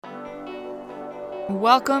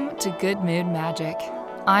Welcome to Good Mood Magic.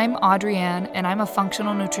 I'm Audrienne, and I'm a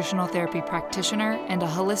functional nutritional therapy practitioner and a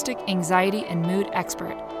holistic anxiety and mood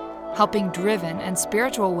expert, helping driven and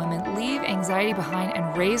spiritual women leave anxiety behind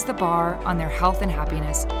and raise the bar on their health and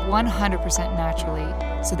happiness 100%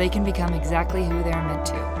 naturally so they can become exactly who they are meant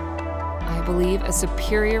to. I believe a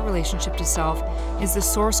superior relationship to self is the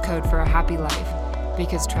source code for a happy life,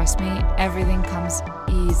 because trust me, everything comes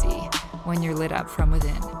easy when you're lit up from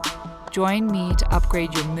within. Join me to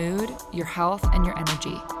upgrade your mood, your health, and your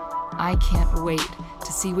energy. I can't wait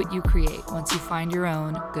to see what you create once you find your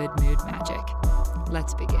own good mood magic.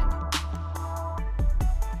 Let's begin.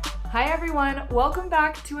 Hi everyone, welcome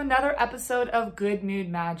back to another episode of Good Mood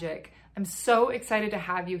Magic. I'm so excited to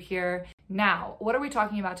have you here. Now, what are we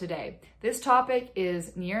talking about today? This topic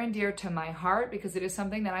is near and dear to my heart because it is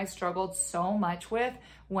something that I struggled so much with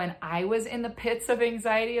when I was in the pits of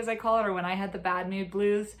anxiety, as I call it, or when I had the bad mood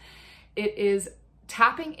blues. It is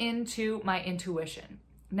tapping into my intuition.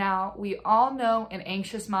 Now, we all know an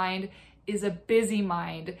anxious mind is a busy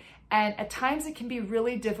mind, and at times it can be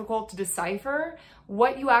really difficult to decipher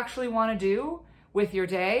what you actually want to do with your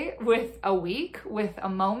day, with a week, with a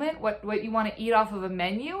moment, what you want to eat off of a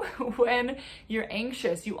menu when you're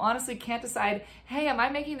anxious. You honestly can't decide, hey, am I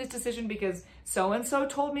making this decision because so-and-so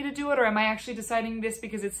told me to do it? Or am I actually deciding this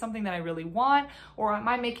because it's something that I really want? Or am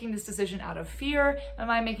I making this decision out of fear? Am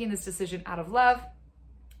I making this decision out of love?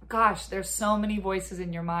 Gosh, there's so many voices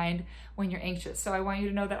in your mind when you're anxious. So I want you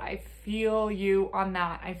to know that I feel you on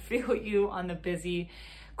that. I feel you on the busy,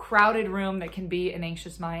 crowded room that can be an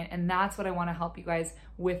anxious mind. And that's what I want to help you guys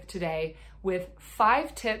with today, with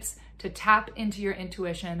 5 tips to tap into your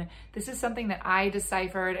intuition. This is something that I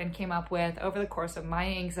deciphered and came up with over the course of my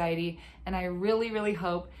anxiety, and I really, really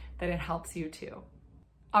hope that it helps you too.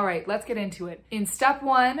 All right, let's get into it. In step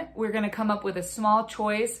 1, we're gonna come up with a small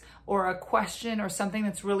choice or a question or something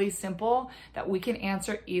that's really simple that we can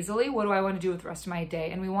answer easily. What do I wanna do with the rest of my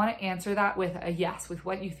day? And we wanna answer that with a yes, with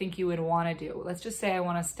what you think you would wanna do. Let's just say I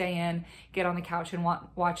wanna stay in, get on the couch and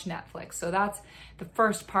watch Netflix. So that's the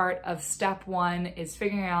first part of step 1, is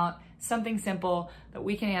figuring out something simple that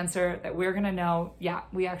we can answer, that we're gonna know, yeah,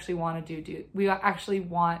 we actually want to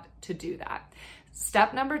do that.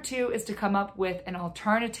 Step number 2 is to come up with an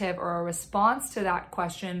alternative or a response to that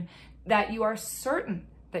question that you are certain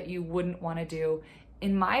that you wouldn't want to do.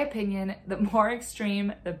 In my opinion, the more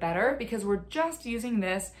extreme, the better, because we're just using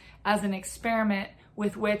this as an experiment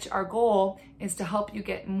with which our goal is to help you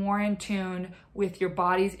get more in tune with your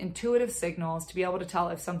body's intuitive signals to be able to tell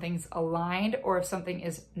if something's aligned or if something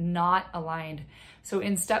is not aligned. So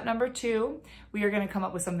in step number 2, we are going to come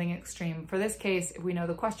up with something extreme. For this case, if we know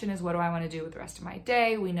the question is, what do I want to do with the rest of my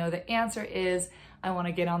day? We know the answer is, I want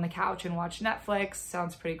to get on the couch and watch Netflix.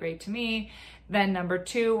 Sounds pretty great to me. Then number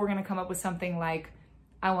 2, we're going to come up with something like,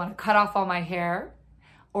 I want to cut off all my hair,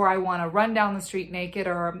 or I want to run down the street naked,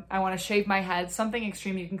 or I want to shave my head. Something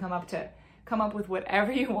extreme. You can come up with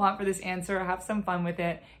whatever you want for this answer. Have some fun with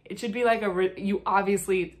it. It should be like you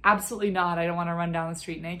obviously, absolutely not, I don't want to run down the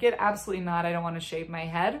street naked. Absolutely not, I don't want to shave my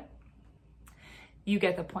head. You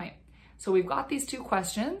get the point. So we've got these 2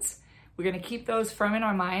 questions. We're going to keep those firm in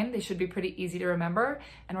our mind. They should be pretty easy to remember.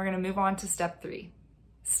 And we're going to move on to step 3.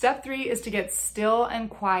 Step 3 is to get still and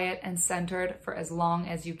quiet and centered for as long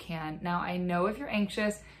as you can. Now, I know if you're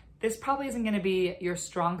anxious, this probably isn't going to be your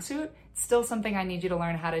strong suit. It's still something I need you to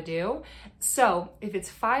learn how to do. So if it's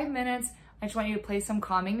 5 minutes, I just want you to play some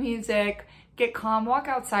calming music, get calm, walk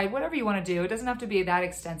outside, whatever you want to do. It doesn't have to be that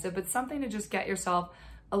extensive, but something to just get yourself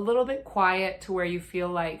a little bit quiet to where you feel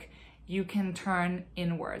like you can turn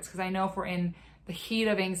inwards. Because I know if we're in the heat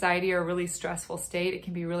of anxiety or a really stressful state, it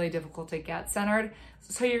can be really difficult to get centered.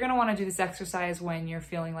 So you're going to want to do this exercise when you're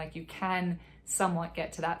feeling like you can somewhat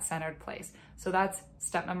get to that centered place. So that's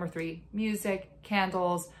step number 3, music,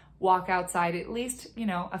 candles, walk outside at least,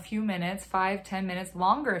 a few minutes, 5-10 minutes,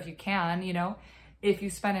 longer if you can. If you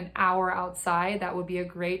spend an hour outside, that would be a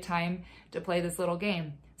great time to play this little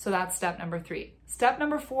game. So that's step number 3. Step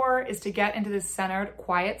number 4 is to get into this centered,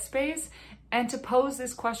 quiet space and to pose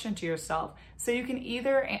this question to yourself. So you can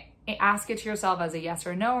either ask it to yourself as a yes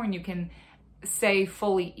or no, and you can say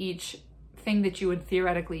fully each thing that you would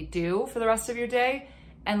theoretically do for the rest of your day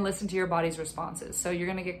and listen to your body's responses. So you're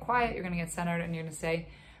gonna get quiet, you're gonna get centered, and you're gonna say,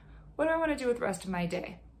 what do I wanna do with the rest of my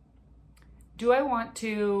day? Do I want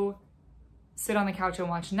to sit on the couch and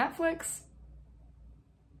watch Netflix?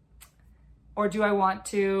 Or do I want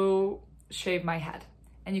to shave my head?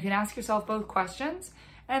 And you can ask yourself both questions,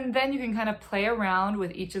 and then you can kind of play around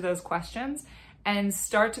with each of those questions and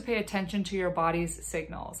start to pay attention to your body's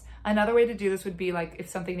signals. Another way to do this would be like if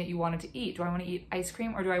something that you wanted to eat. Do I want to eat ice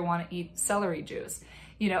cream or do I want to eat celery juice?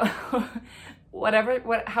 You know,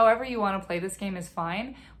 however you want to play this game is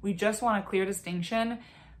fine. We just want a clear distinction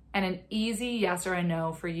and an easy yes or a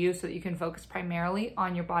no for you so that you can focus primarily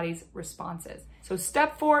on your body's responses. So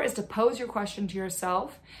step 4 is to pose your question to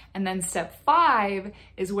yourself. And then step 5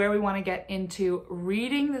 is where we want to get into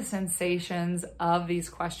reading the sensations of these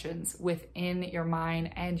questions within your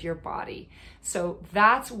mind and your body. So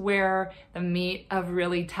that's where the meat of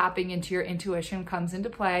really tapping into your intuition comes into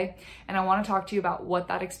play. And I want to talk to you about what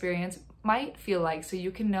that experience might feel like so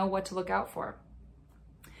you can know what to look out for.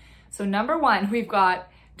 So number 1, we've got,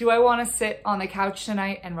 do I want to sit on the couch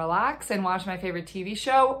tonight and relax and watch my favorite TV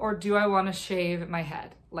show, or do I want to shave my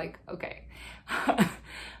head? Like, okay.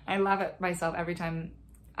 I laugh at myself every time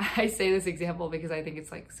I say this example because I think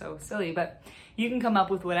it's like so silly, but you can come up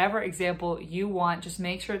with whatever example you want. Just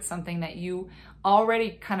make sure it's something that you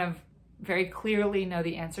already kind of very clearly know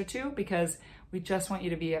the answer to, because we just want you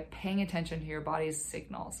to be paying attention to your body's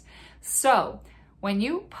signals. So when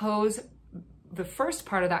you pose the first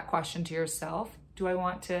part of that question to yourself, do I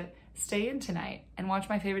want to stay in tonight and watch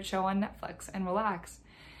my favorite show on Netflix and relax?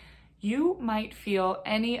 You might feel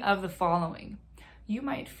any of the following. You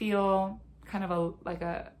might feel kind of like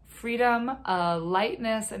a freedom, a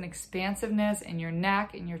lightness, an expansiveness in your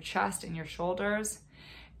neck, in your chest, in your shoulders.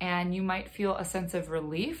 And you might feel a sense of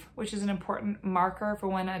relief, which is an important marker for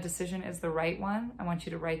when a decision is the right one. I want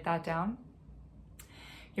you to write that down.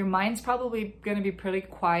 Your mind's probably going to be pretty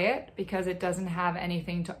quiet because it doesn't have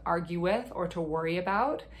anything to argue with or to worry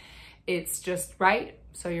about. It's just right.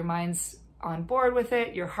 So your mind's on board with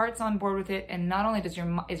it, your heart's on board with it, and not only is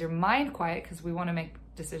your mind quiet because we want to make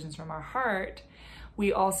decisions from our heart,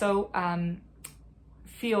 we also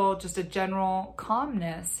feel just a general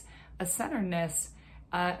calmness, a centeredness,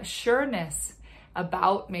 a sureness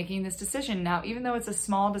about making this decision. Now, even though it's a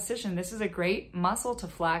small decision, this is a great muscle to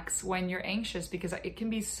flex when you're anxious, because it can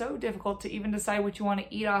be so difficult to even decide what you want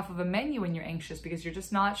to eat off of a menu when you're anxious because you're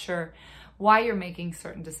just not sure why you're making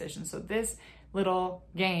certain decisions. So this little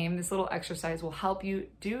game, this little exercise will help you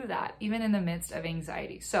do that, even in the midst of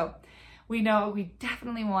anxiety. So we know we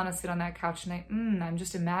definitely want to sit on that couch tonight. I'm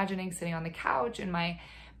just imagining sitting on the couch in my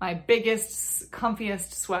biggest,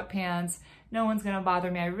 comfiest sweatpants. No one's going to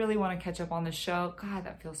bother me. I really want to catch up on the show. God,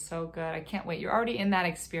 that feels so good. I can't wait. You're already in that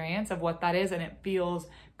experience of what that is, and it feels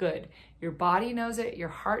good. Your body knows it, your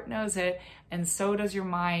heart knows it, and so does your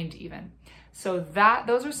mind even. So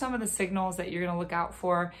those are some of the signals that you're going to look out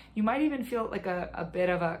for. You might even feel like a bit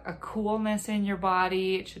of a coolness in your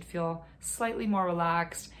body. It should feel slightly more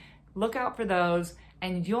relaxed. Look out for those,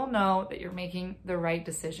 and you'll know that you're making the right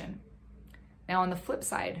decision. Now, on the flip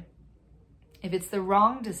side, if it's the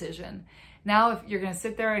wrong decision, now if you're going to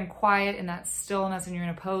sit there and quiet in that stillness and you're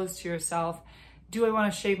going to pose to yourself, do I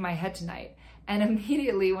want to shave my head tonight? And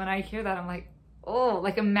immediately when I hear that, I'm like, oh,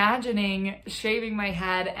 like imagining shaving my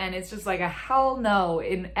head, and it's just like a hell no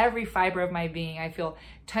in every fiber of my being. I feel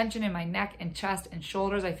tension in my neck and chest and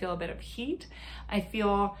shoulders. I feel a bit of heat. I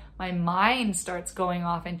feel my mind starts going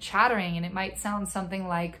off and chattering, and it might sound something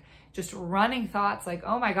like just running thoughts like,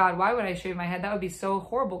 oh my God, why would I shave my head? That would be so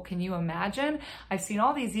horrible. Can you imagine? I've seen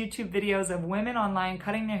all these YouTube videos of women online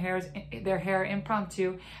cutting their hair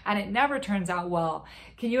impromptu, and it never turns out well.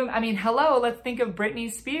 Hello, let's think of Britney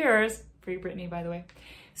Spears. Free Britney, by the way.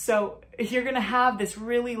 So you're going to have this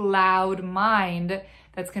really loud mind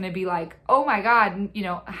that's going to be like, oh my God,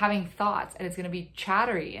 having thoughts, and it's going to be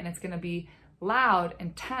chattery, and it's going to be loud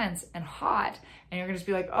and tense and hot. And you're going to just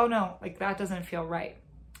be like, oh no, like that doesn't feel right.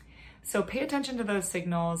 So pay attention to those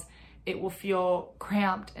signals. It will feel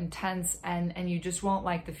cramped and tense, and you just won't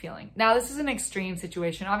like the feeling. Now, this is an extreme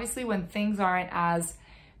situation. Obviously, when things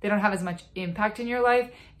they don't have as much impact in your life,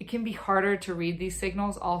 it can be harder to read these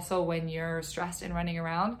signals also when you're stressed and running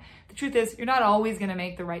around. The truth is, you're not always going to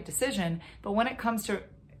make the right decision, but when it comes to,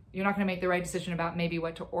 you're not going to make the right decision about maybe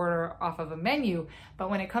what to order off of a menu, but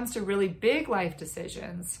when it comes to really big life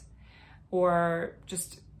decisions or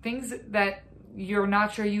just things that you're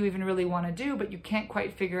not sure you even really want to do, but you can't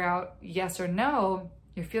quite figure out yes or no,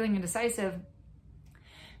 you're feeling indecisive,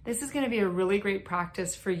 this is going to be a really great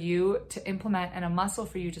practice for you to implement and a muscle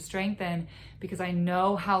for you to strengthen, because I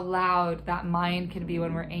know how loud that mind can be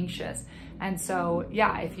when we're anxious. And so,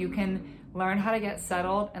 yeah, if you can learn how to get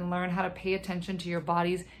settled and learn how to pay attention to your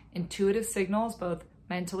body's intuitive signals, both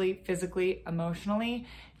mentally, physically, emotionally,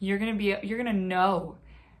 you're going to know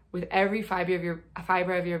with every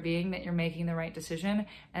fiber of your being that you're making the right decision.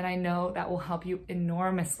 And I know that will help you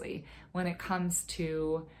enormously when it comes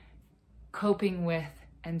to coping with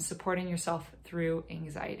and supporting yourself through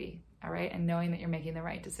anxiety. All right. And knowing that you're making the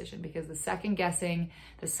right decision, because the second guessing,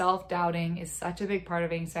 the self-doubting is such a big part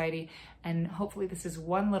of anxiety. And hopefully this is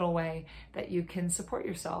one little way that you can support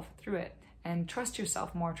yourself through it and trust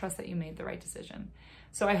yourself more, trust that you made the right decision.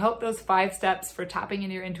 So I hope those 5 steps for tapping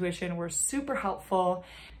into your intuition were super helpful.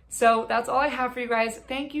 So that's all I have for you guys.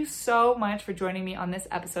 Thank you so much for joining me on this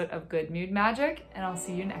episode of Good Mood Magic, and I'll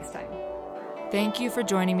see you next time. Thank you for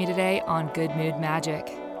joining me today on Good Mood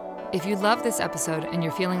Magic. If you love this episode and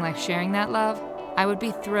you're feeling like sharing that love, I would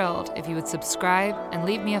be thrilled if you would subscribe and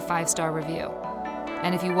leave me a 5-star review.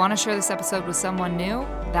 And if you want to share this episode with someone new,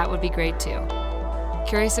 that would be great too.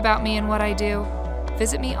 Curious about me and what I do?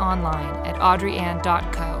 Visit me online at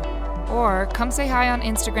audreyann.co or come say hi on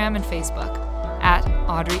Instagram and Facebook at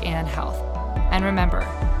audreyanhealth. And remember,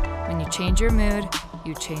 when you change your mood,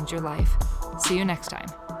 you change your life. See you next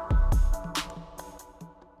time.